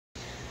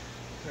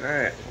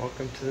Alright,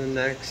 welcome to the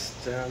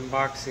next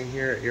unboxing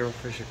here at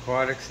Eurofish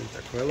Aquatics in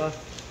Tukwila,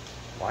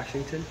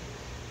 Washington.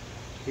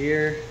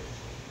 Here,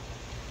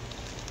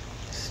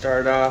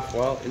 start off,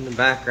 well, in the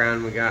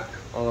background we got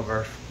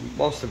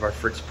most of our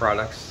Fritz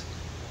products.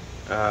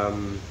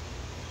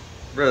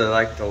 Really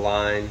like the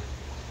line,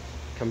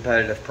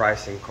 competitive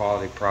pricing,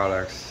 quality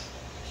products.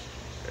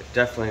 I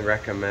definitely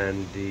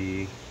recommend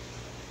the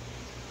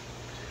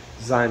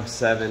Zyme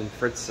 7,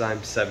 Fritz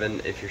Zyme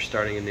 7 if you're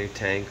starting a new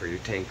tank or your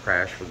tank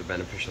crashed for the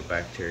beneficial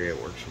bacteria.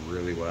 It works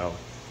really well.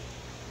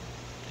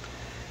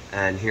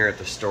 And here at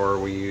the store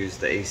we use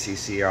the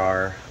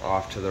ACCR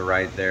off to the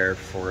right there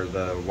for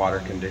the water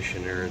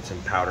conditioner. It's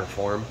in powder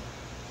form.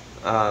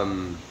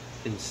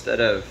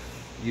 Instead of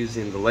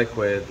using the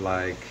liquid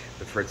like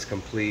the Fritz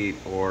Complete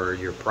or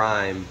your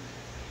Prime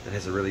that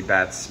has a really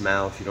bad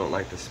smell, if you don't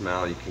like the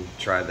smell you can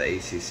try the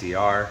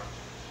ACCR.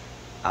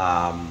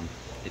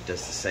 It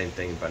does the same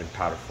thing but in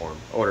powder form,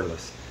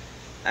 odorless,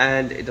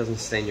 and it doesn't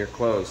stain your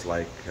clothes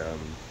like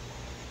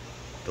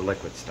the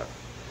liquid stuff.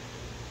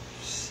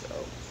 So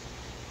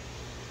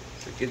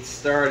to get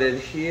started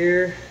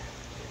here,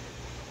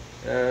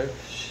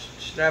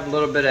 should have a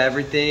little bit of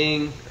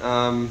everything,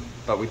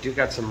 but we do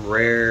got some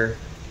rare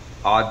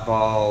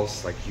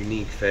oddballs, like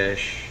unique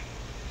fish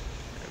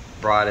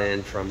brought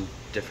in from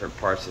different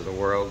parts of the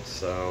world,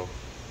 so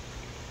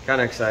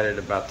kind of excited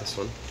about this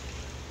one.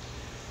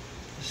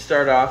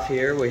 Start off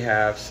here, we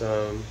have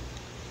some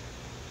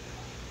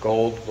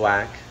gold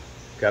black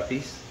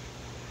guppies,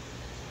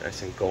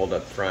 nice and gold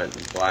up front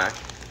and black.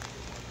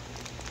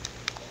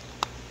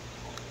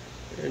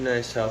 Very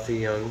nice healthy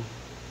young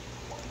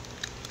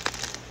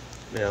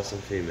males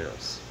and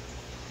females.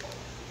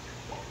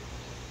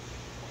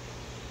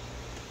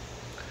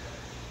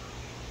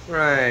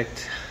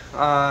 Right,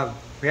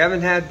 we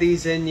haven't had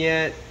these in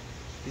yet.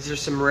 These are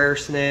some rare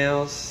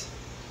snails.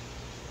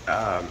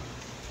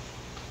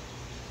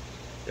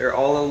 They're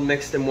all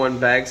mixed in one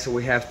bag, so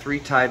we have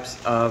 3 types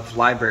of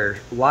live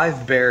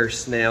bear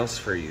snails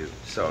for you.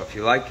 So if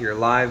you like your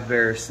live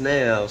bear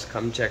snails,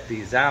 come check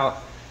these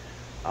out.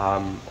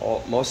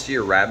 Most of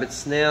your rabbit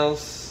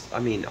snails,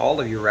 all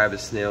of your rabbit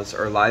snails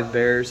are live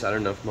bears. I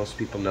don't know if most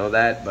people know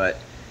that, but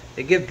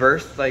they give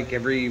birth like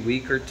every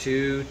week or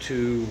two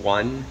to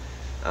one.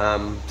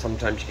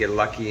 Sometimes you get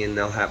lucky and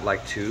they'll have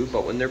like 2,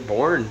 but when they're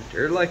born,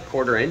 they're like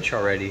 1/4 inch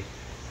already.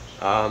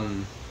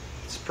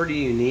 It's pretty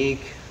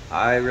unique.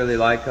 I really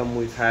like them.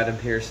 We've had them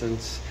here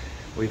since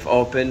we've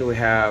opened. We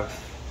have,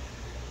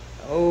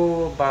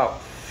 about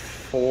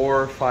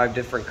 4 or 5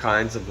 different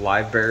kinds of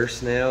live bear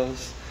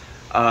snails.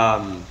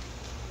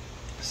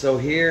 So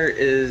here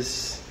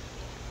is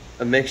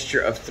a mixture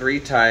of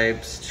 3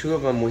 types. 2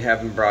 of them we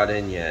haven't brought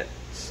in yet.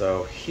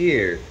 So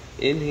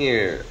in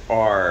here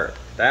are,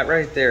 that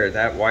right there,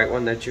 that white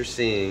one that you're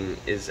seeing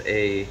is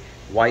a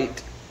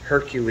white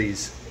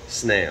Hercules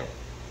snail.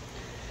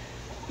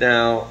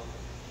 Now,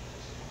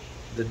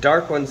 the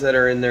dark ones that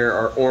are in there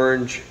are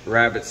orange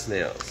rabbit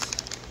snails.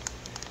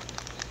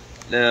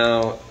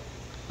 Now,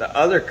 the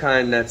other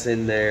kind that's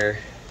in there,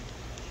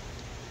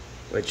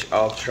 which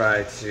I'll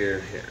try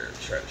to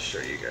show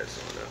you guys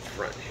on up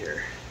front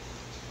here.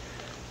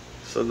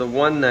 So the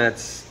one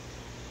that's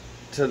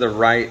to the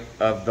right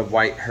of the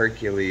white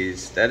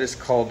Hercules, that is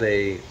called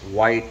a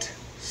white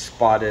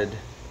spotted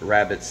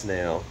rabbit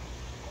snail.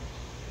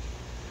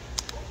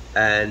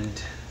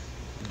 And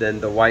then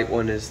the white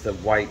one is the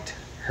white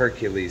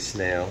Hercules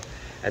snail,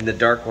 and the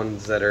dark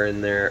ones that are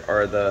in there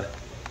are the,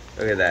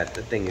 look at that,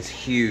 the thing is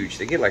huge.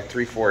 They get like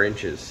 3-4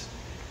 inches.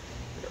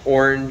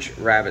 Orange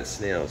rabbit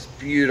snails,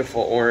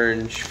 beautiful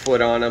orange foot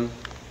on them,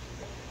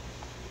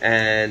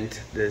 and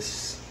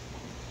this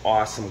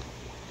awesome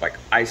like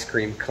ice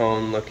cream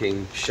cone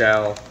looking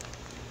shell.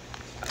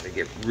 They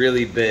get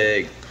really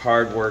big,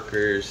 hard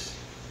workers.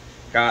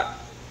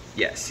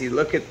 See,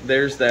 look at,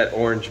 there's that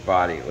orange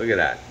body, look at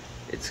that.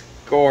 It's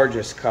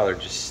gorgeous color,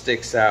 just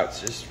sticks out.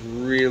 It's just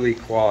really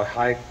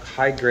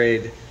high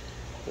grade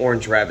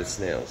orange rabbit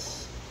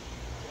snails.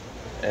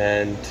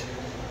 And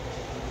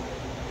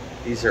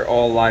these are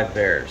all live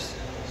bears,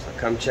 so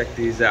come check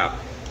these out.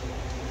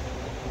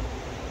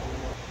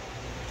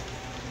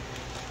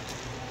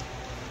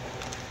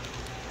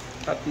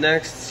 Up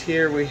next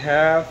here we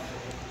have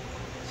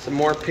some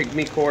more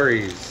pygmy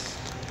cories.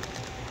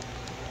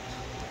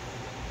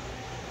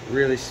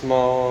 Really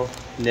small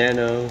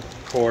nano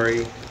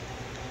cory.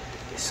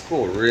 They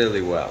school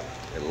really well.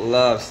 They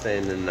love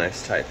staying in a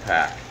nice tight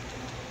pack.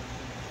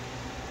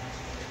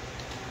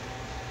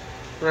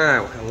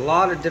 Alright, we've got a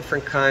lot of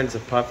different kinds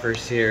of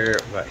puffers here,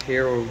 but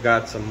here we've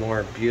got some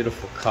more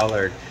beautiful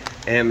colored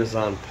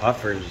Amazon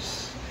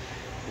puffers.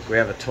 We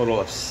have a total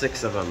of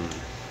 6 of them.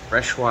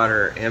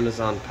 Freshwater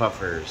Amazon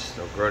puffers.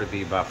 They'll grow to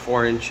be about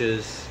 4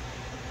 inches.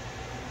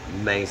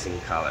 Amazing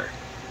color.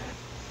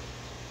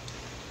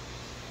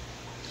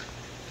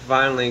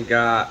 Finally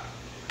got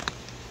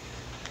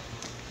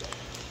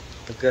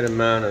a good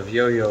amount of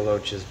yo-yo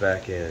loaches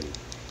back in.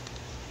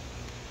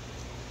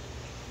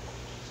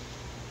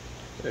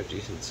 They're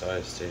decent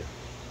size too.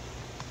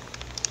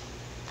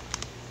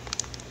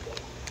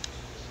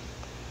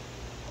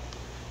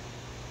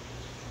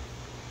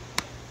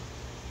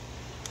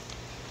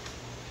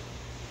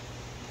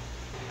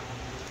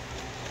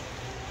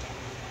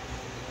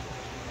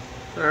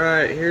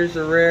 Alright, here's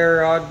a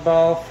rare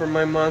oddball for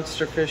my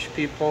monster fish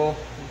people.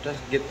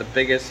 Just get the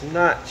biggest. I'm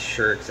not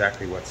sure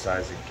exactly what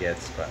size it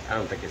gets, but I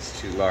don't think it's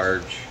too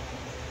large.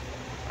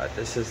 But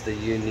this is the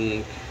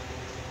unique,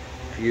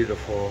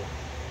 beautiful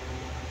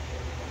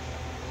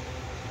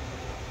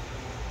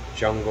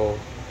jungle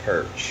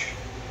perch.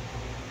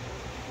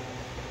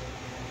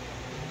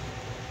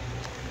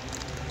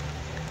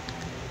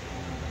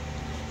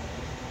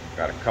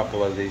 Got a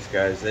couple of these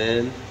guys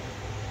in.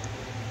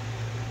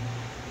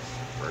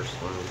 First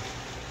one.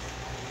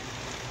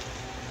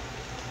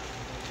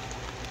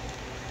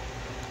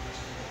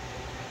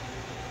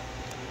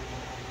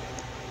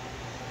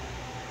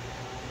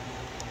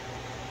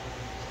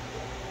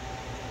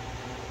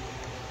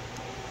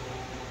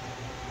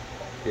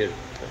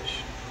 Beautiful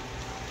fish.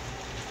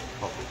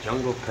 Called the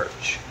jungle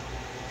perch.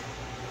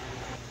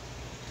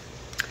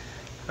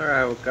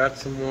 Alright, we've got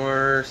some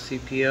more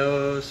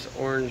CPOs,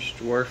 orange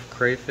dwarf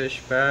crayfish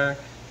back.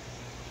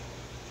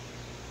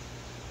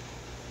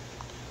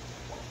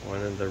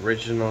 One of the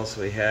originals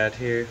we had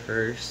here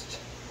first.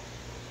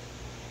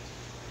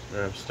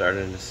 And I'm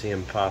starting to see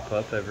them pop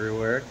up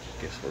everywhere.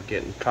 Guess we're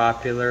getting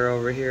popular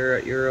over here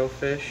at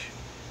Eurofish.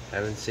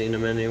 Haven't seen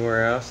them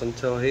anywhere else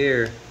until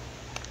here.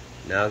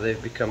 Now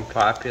they've become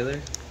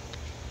popular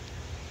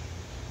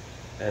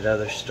at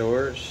other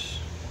stores.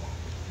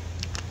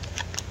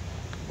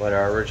 But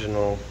our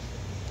original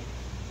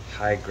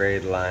high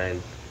grade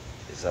line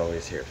is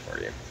always here for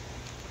you.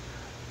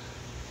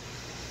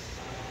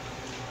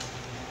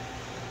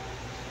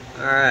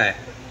 Alright,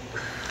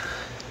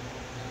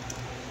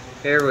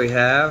 here we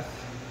have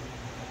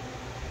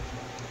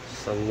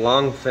some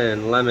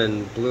longfin,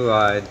 lemon,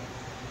 blue-eyed,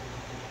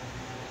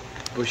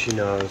 bushy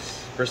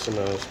nose, bristle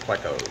nose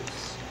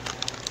plecos.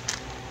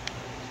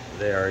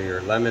 They are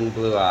your lemon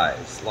blue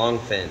eyes,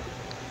 longfin.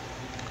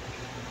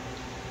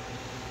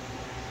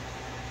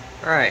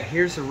 Alright,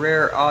 here's a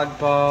rare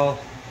oddball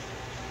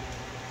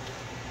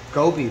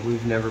goby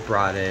we've never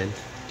brought in.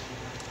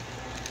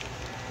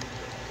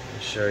 I'll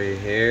show you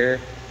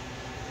here.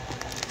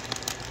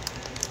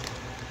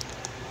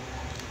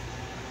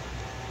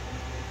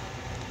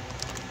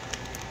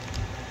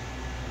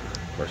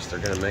 Of course, they're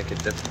going to make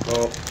it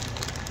difficult.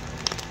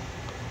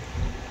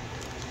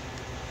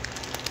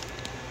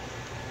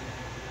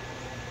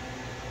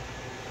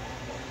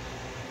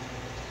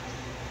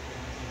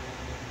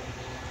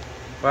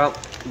 Well,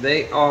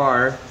 they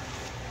are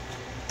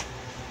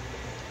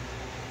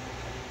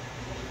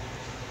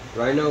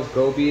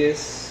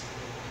Rhinogobius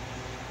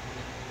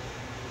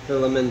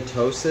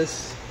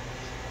filamentosus.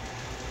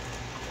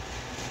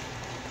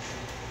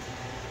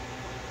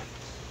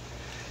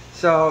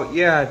 So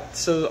yeah,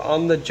 so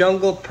on the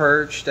jungle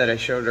perch that I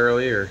showed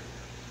earlier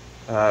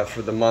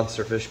for the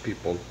monster fish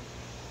people,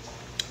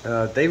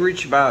 they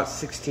reach about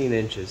 16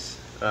 inches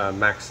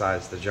max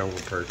size, the jungle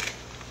perch.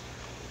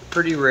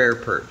 Pretty rare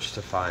perch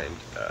to find,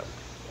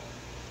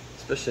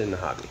 especially in the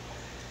hobby.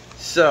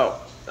 So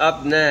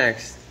up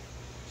next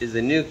is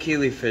a new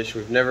killifish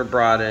we've never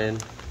brought in.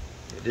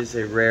 It is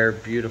a rare,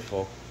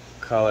 beautiful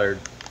colored.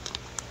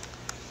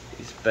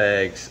 These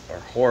bags are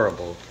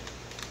horrible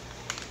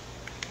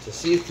to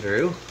see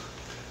through,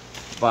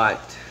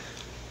 but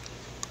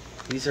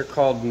these are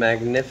called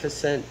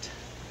magnificent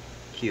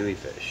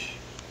killifish.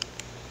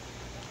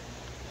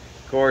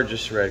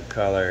 Gorgeous red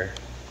color.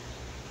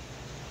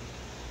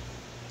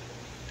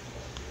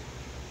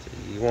 So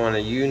you want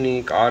a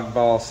unique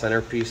oddball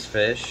centerpiece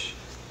fish.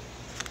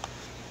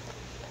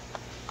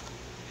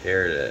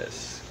 Here it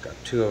is. Got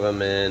two of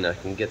them in. I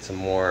can get some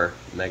more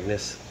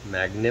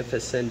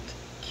magnificent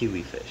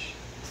killifish.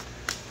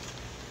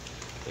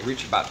 They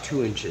reach about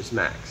 2 inches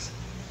max.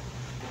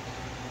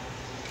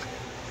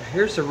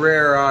 Here's a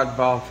rare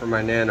oddball for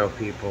my nano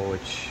people,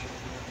 which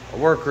I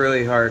work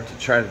really hard to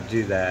try to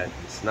do that.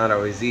 It's not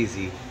always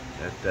easy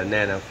at the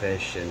nano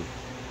fish. And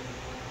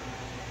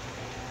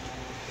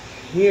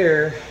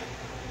here,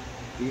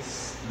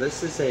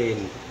 this is a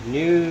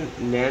new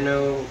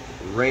nano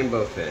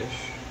rainbow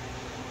fish.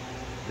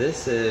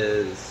 This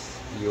is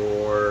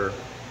your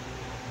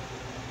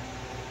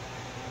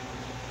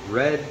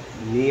red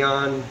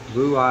neon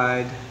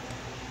blue-eyed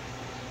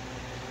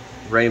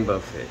rainbow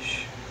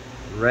fish.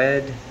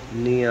 Red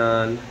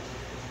neon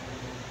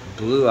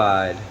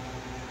blue-eyed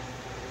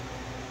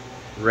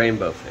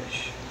rainbow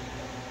fish.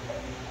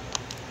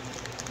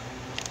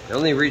 They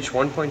only reach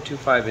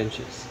 1.25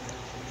 inches.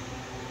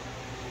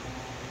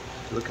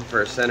 If you're looking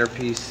for a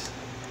centerpiece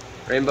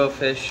rainbow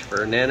fish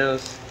for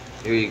nanos,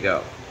 here you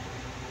go.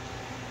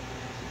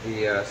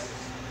 The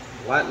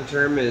Latin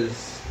term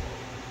is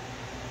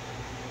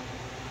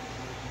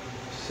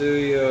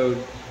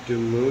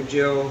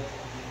Pseudodimugio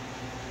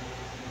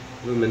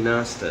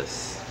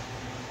luminostus.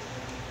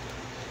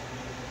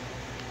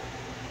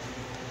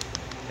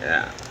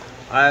 Yeah,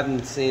 I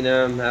haven't seen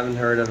them, haven't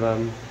heard of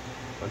them.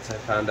 Once I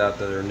found out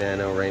that they're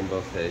nano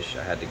rainbow fish,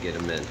 I had to get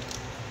them in.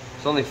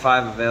 There's only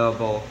 5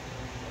 available.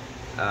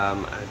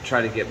 I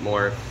try to get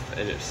more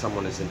if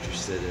someone is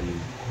interested in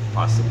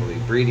possibly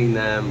breeding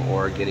them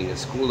or getting a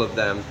school of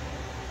them.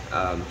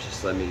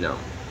 Just let me know.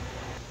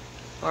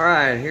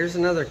 Alright, here's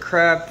another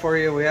crab for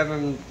you we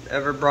haven't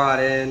ever brought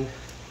in. I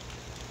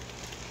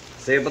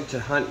was able to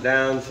hunt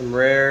down some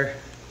rare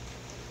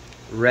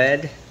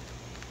red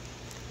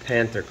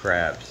panther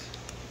crabs.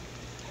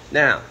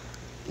 Now,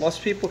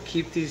 most people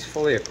keep these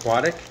fully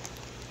aquatic,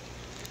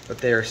 but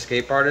they are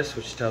escape artists,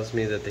 which tells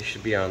me that they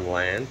should be on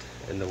land.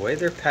 And the way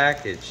they're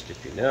packaged,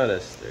 if you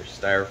notice, there's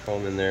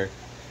styrofoam in there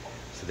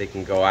so they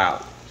can go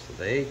out. So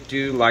they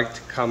do like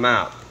to come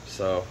out.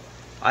 So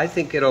I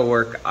think it'll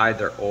work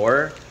either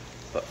or.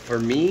 But for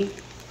me,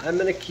 I'm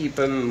gonna keep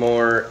them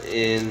more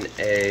in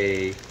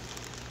a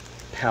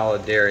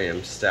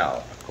paludarium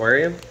style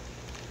aquarium,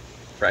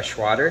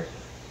 freshwater,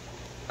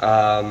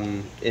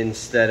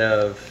 instead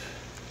of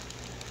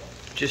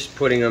just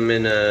putting them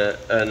in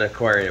an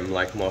aquarium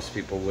like most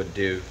people would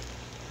do.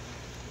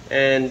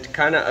 And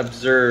kind of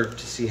observe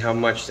to see how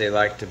much they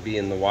like to be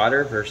in the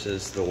water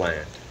versus the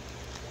land.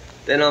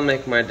 Then I'll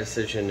make my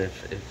decision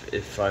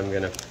if I'm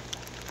gonna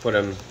put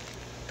them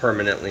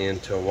permanently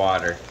into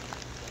water.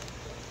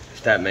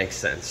 If that makes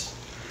sense.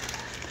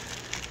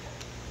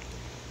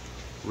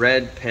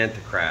 Red panther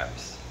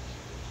crabs.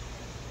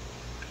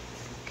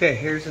 Okay,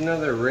 here's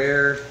another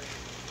rare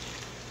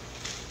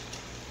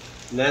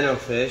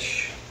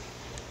nanofish.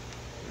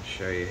 I'll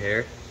show you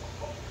here.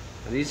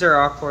 These are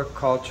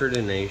aquacultured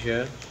in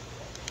Asia.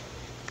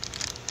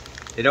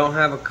 They don't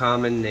have a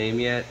common name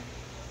yet.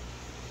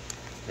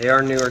 They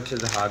are newer to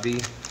the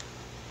hobby.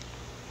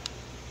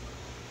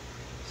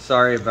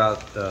 Sorry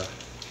about the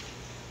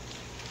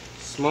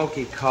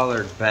smoky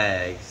colored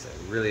bags. I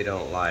really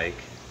don't like.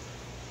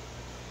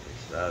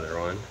 Here's the other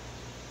one.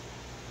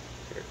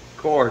 They're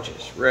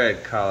gorgeous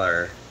red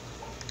color.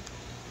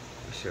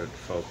 I should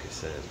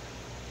focus in.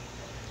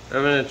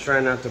 I'm gonna try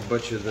not to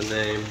butcher the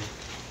name.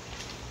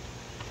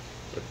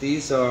 But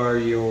these are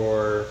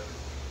your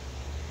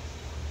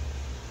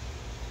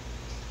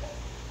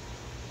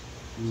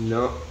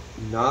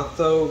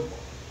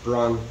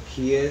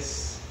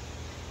Nothobronchius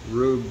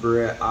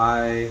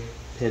rubrei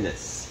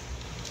pinus.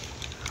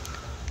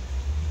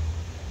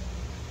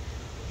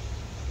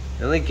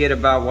 I only get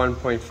about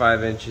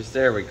 1.5 inches.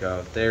 There we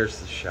go. There's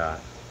the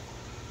shot.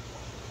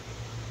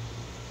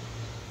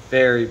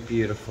 Very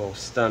beautiful,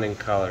 stunning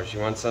colors. You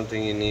want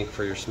something unique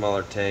for your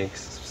smaller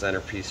tanks,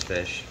 centerpiece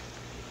fish.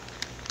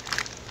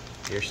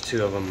 Here's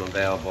two of them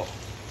available.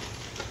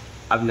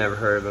 I've never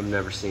heard of them,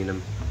 never seen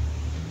them.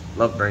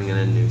 Love bringing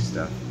in new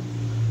stuff.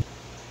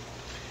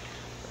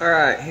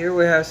 Alright, here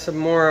we have some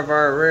more of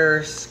our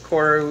rarest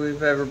quarter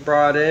we've ever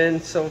brought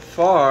in so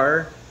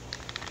far.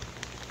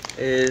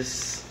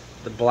 Is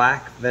the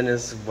black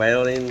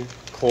Venezuelan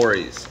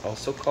cories,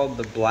 also called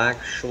the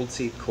black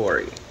Schulze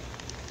cory.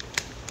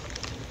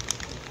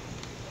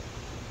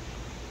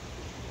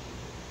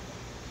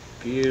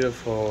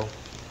 Beautiful.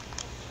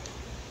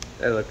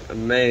 They look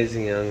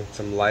amazing on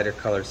some lighter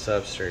colored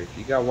substrate. If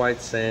you got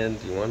white sand,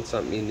 you want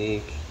something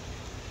unique,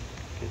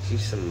 get you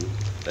some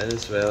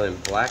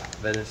black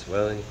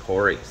Venezuelan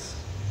cories.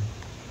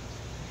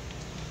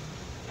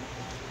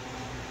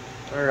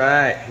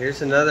 Alright,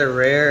 here's another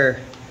rare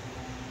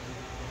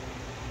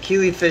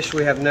killifish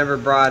we have never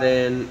brought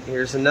in.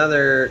 Here's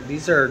another,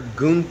 these are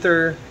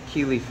Gunther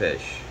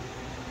killifish.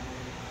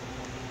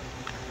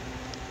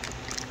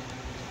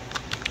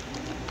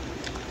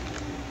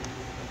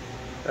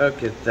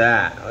 Look at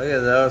that. Look at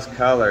those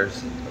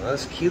colors.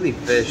 Those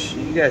killifish,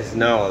 you guys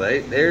know,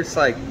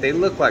 they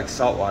look like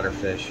saltwater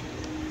fish.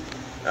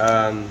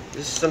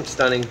 Just some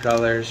stunning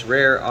colors.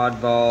 Rare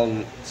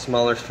oddball,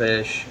 smaller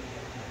fish.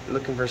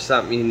 Looking for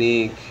something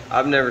unique.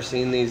 I've never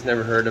seen these,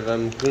 never heard of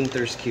them.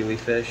 Gunther's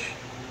killifish.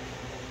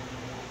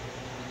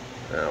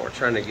 We're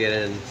trying to get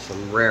in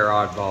some rare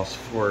oddballs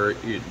for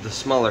the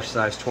smaller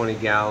size, 20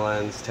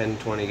 gallons, 10,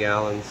 20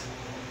 gallons.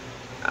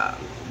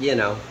 You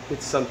know,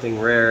 it's something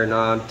rare and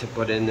odd to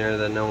put in there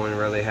that no one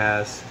really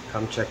has.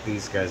 Come check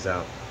these guys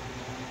out.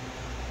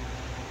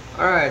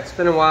 Alright, it's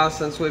been a while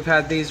since we've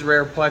had these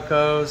rare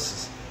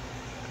plecos.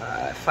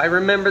 If I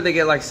remember, they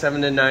get like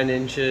 7 to 9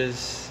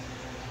 inches.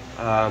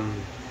 A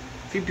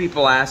few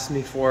people asked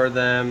me for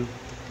them.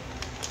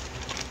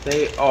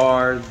 They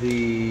are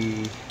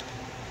the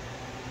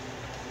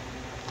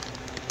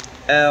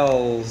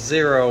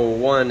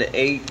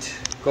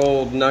L018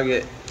 gold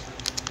nugget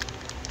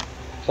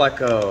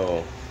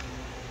pleco.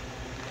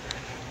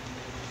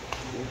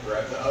 We'll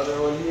grab the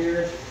other one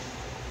here.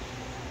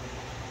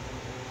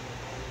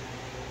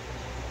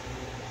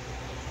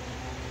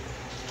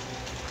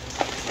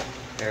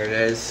 There it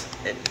is.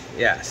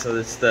 Yeah, so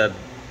it's the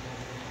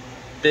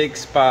big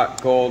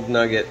spot gold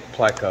nugget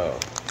pleco,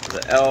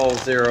 the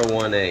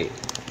L018.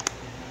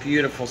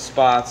 Beautiful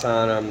spots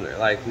on them. They're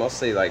like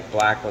mostly like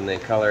black when they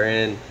color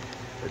in,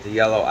 with the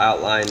yellow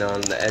outline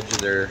on the edge of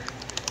their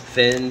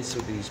fins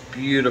with these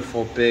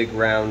beautiful big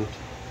round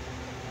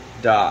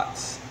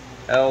dots.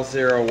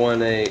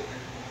 L018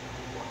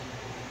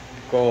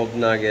 gold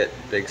nugget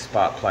big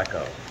spot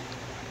pleco.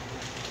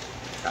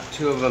 Got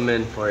two of them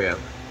in for you.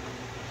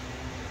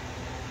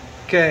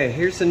 Okay,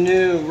 here's a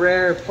new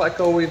rare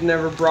pleco we've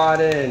never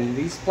brought in.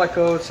 These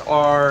plecos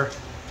are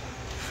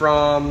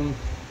from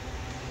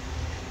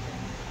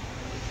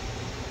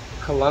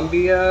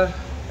Colombia,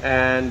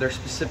 and they're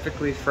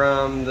specifically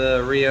from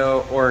the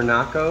Rio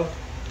Orinoco.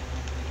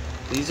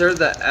 These are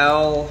the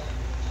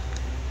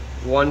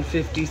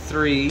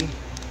L153. Let's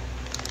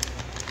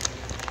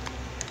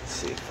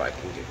see if I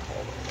can get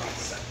hold of one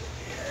second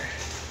here.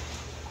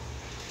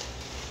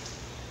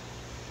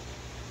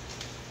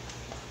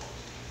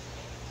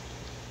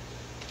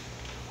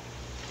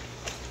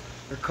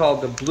 They're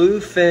called the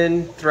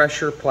Bluefin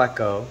Thresher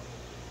Pleco.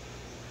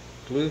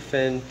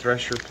 Bluefin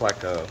Thresher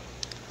Pleco.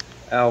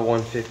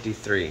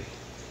 L153.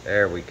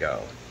 There we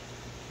go.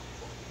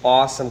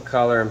 Awesome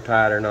color and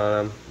pattern on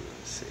them.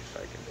 Let's see if I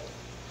can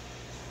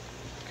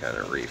kind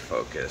of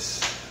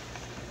refocus.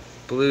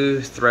 Blue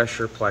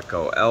Thresher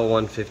Pleco,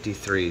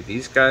 L153.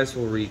 These guys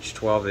will reach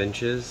 12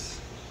 inches.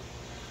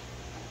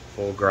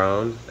 Full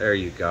grown. There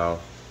you go.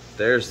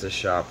 There's the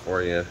shop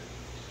for you.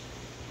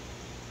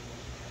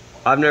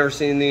 I've never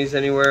seen these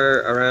anywhere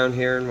around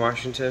here in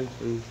Washington,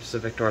 in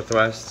Pacific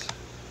Northwest.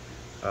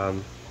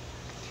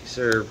 These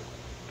are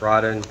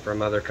brought in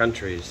from other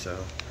countries, so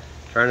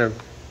trying to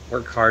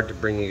work hard to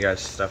bring you guys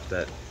stuff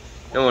that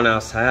no one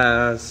else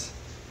has.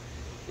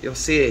 You'll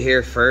see it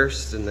here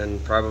first, and then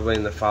probably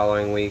in the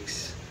following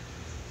weeks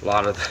a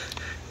lot of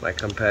my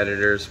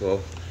competitors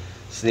will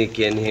sneak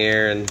in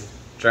here and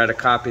try to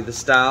copy the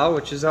style,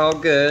 which is all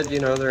good.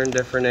 You know, they're in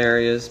different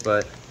areas,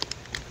 but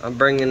I'm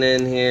bringing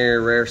in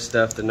here rare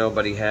stuff that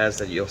nobody has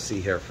that you'll see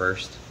here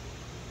first.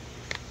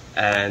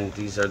 And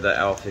these are the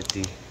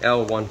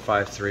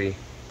L153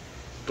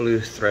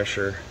 Blue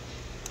Thresher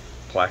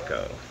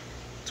Pleco,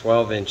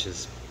 12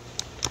 inches.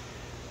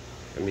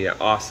 Gonna be an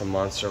awesome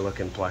monster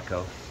looking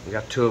Pleco. We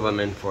got 2 of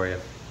them in for you.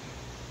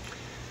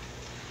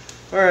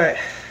 All right,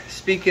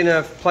 speaking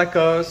of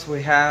Plecos,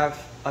 we have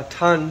a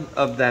ton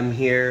of them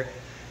here.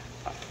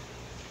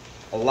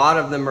 A lot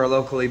of them are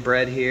locally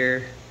bred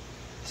here,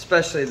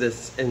 especially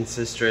this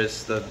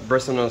Ancistrus, the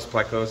bristlenose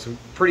Plecos. We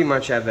pretty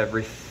much have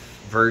every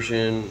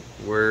version.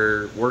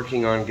 We're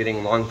working on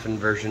getting longfin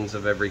versions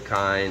of every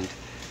kind.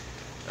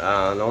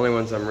 The only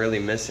ones I'm really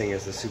missing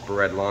is the super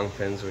red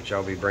longfins, which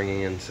I'll be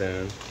bringing in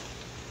soon.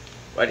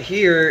 But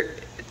here,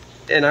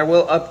 and I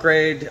will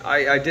upgrade,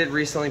 I did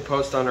recently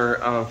post on our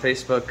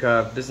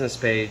Facebook business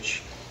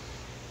page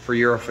for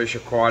Eurofish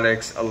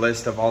Aquatics a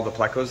list of all the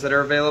Plecos that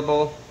are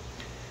available.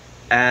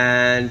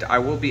 And I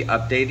will be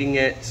updating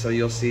it, so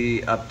you'll see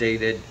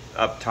updated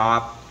up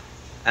top.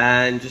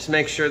 And just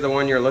make sure the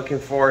one you're looking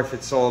for, if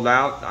it's sold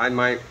out, I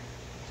might,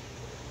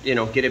 you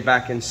know, get it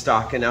back in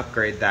stock and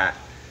upgrade that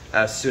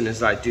as soon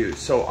as I do.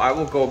 So I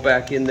will go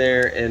back in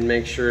there and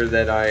make sure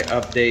that I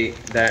update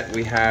that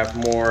we have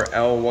more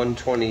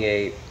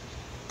L128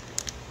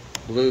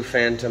 Blue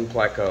Phantom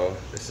Pleco.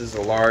 This is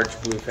a large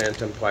Blue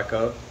Phantom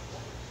Pleco.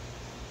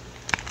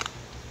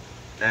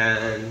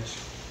 And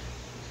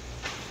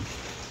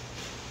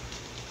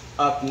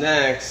up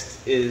next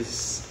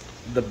is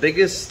the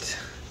biggest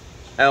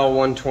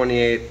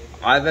L128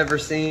 I've ever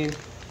seen.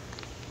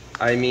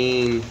 I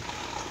mean,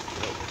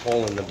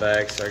 hole in the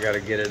bag, so I gotta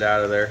get it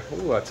out of there.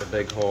 Ooh, that's a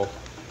big hole.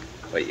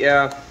 But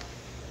yeah,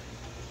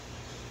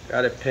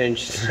 got it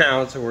pinched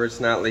now to where it's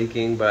not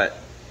leaking. But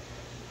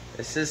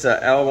this is a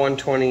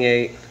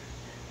L128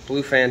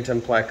 Blue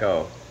Phantom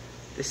Pleco.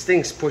 This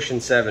thing's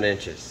pushing 7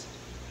 inches,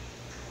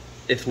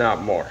 if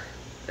not more.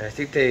 And I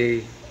think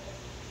they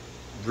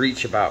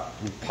reach about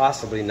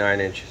possibly 9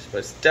 inches, but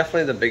it's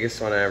definitely the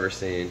biggest one I ever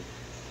seen.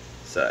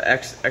 It's a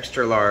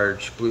extra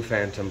large Blue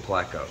Phantom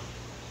Pleco.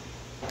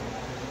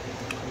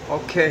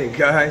 Okay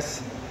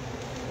guys,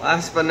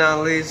 last but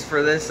not least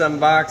for this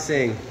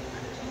unboxing,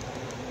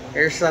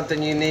 here's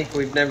something unique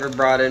we've never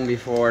brought in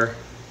before.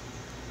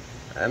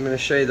 I'm going to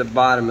show you the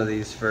bottom of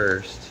these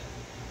first.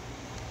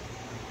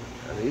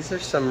 Now, these are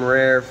some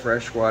rare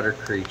freshwater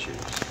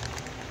creatures.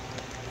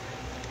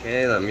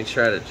 Okay, let me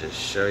try to just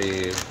show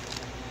you.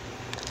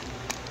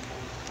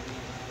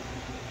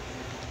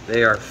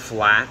 They are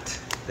flat.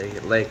 They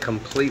lay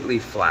completely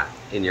flat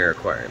in your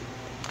aquarium.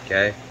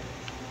 Okay?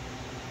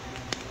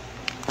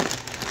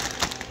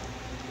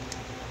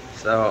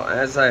 So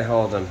as I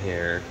hold them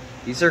here,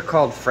 these are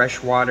called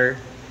freshwater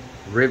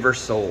river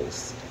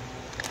soles.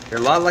 They're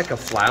a lot like a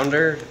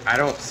flounder. I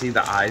don't see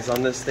the eyes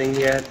on this thing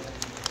yet.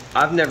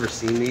 I've never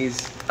seen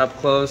these up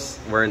close.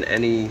 We're in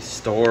any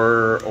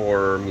store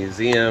or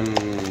museum,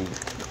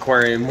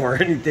 aquarium or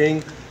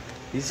anything.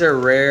 These are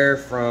rare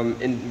from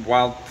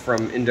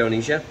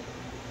Indonesia,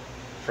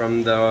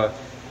 from the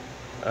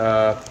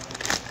I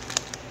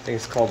think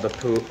it's called the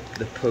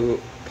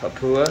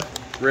Papua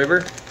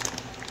River.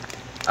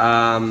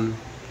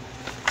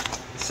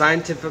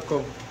 Scientific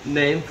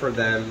name for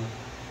them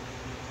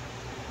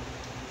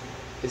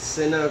is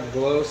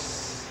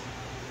Synaglossus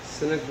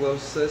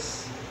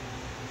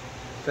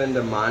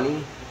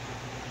fendamani.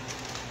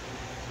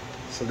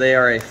 So they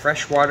are a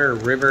freshwater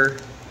river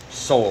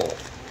sole,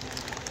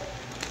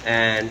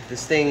 and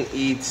this thing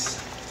eats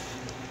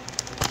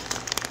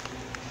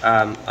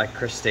like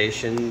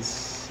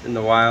crustaceans in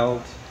the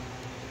wild.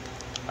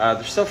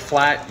 They're so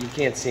flat you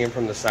can't see them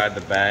from the side of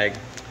the bag.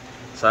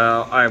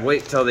 So I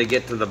wait till they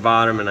get to the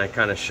bottom and I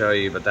kind of show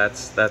you, but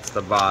that's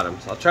the bottom.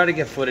 So I'll try to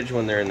get footage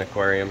when they're in the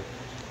aquarium.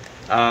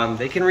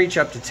 They can reach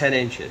up to 10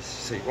 inches.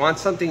 So you want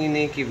something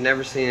unique you've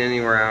never seen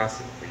anywhere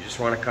else. You just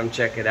want to come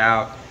check it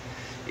out.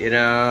 You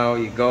know,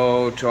 you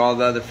go to all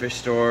the other fish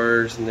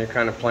stores and they're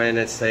kind of playing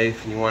it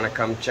safe, and you want to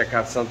come check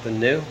out something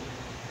new,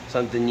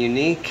 something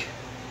unique.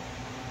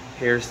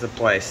 Here's the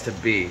place to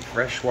be.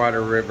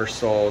 Freshwater river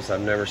soles I've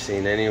never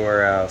seen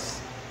anywhere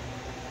else.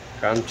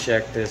 Come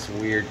check this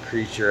weird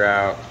creature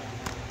out.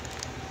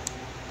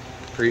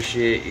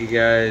 Appreciate you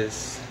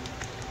guys.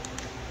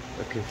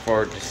 Looking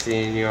forward to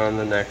seeing you on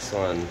the next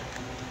one.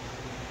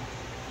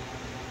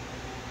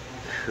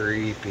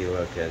 Creepy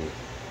looking.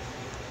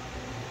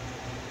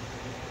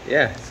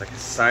 Yeah, it's like a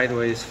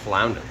sideways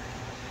flounder.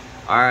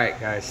 Alright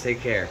guys,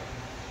 take care.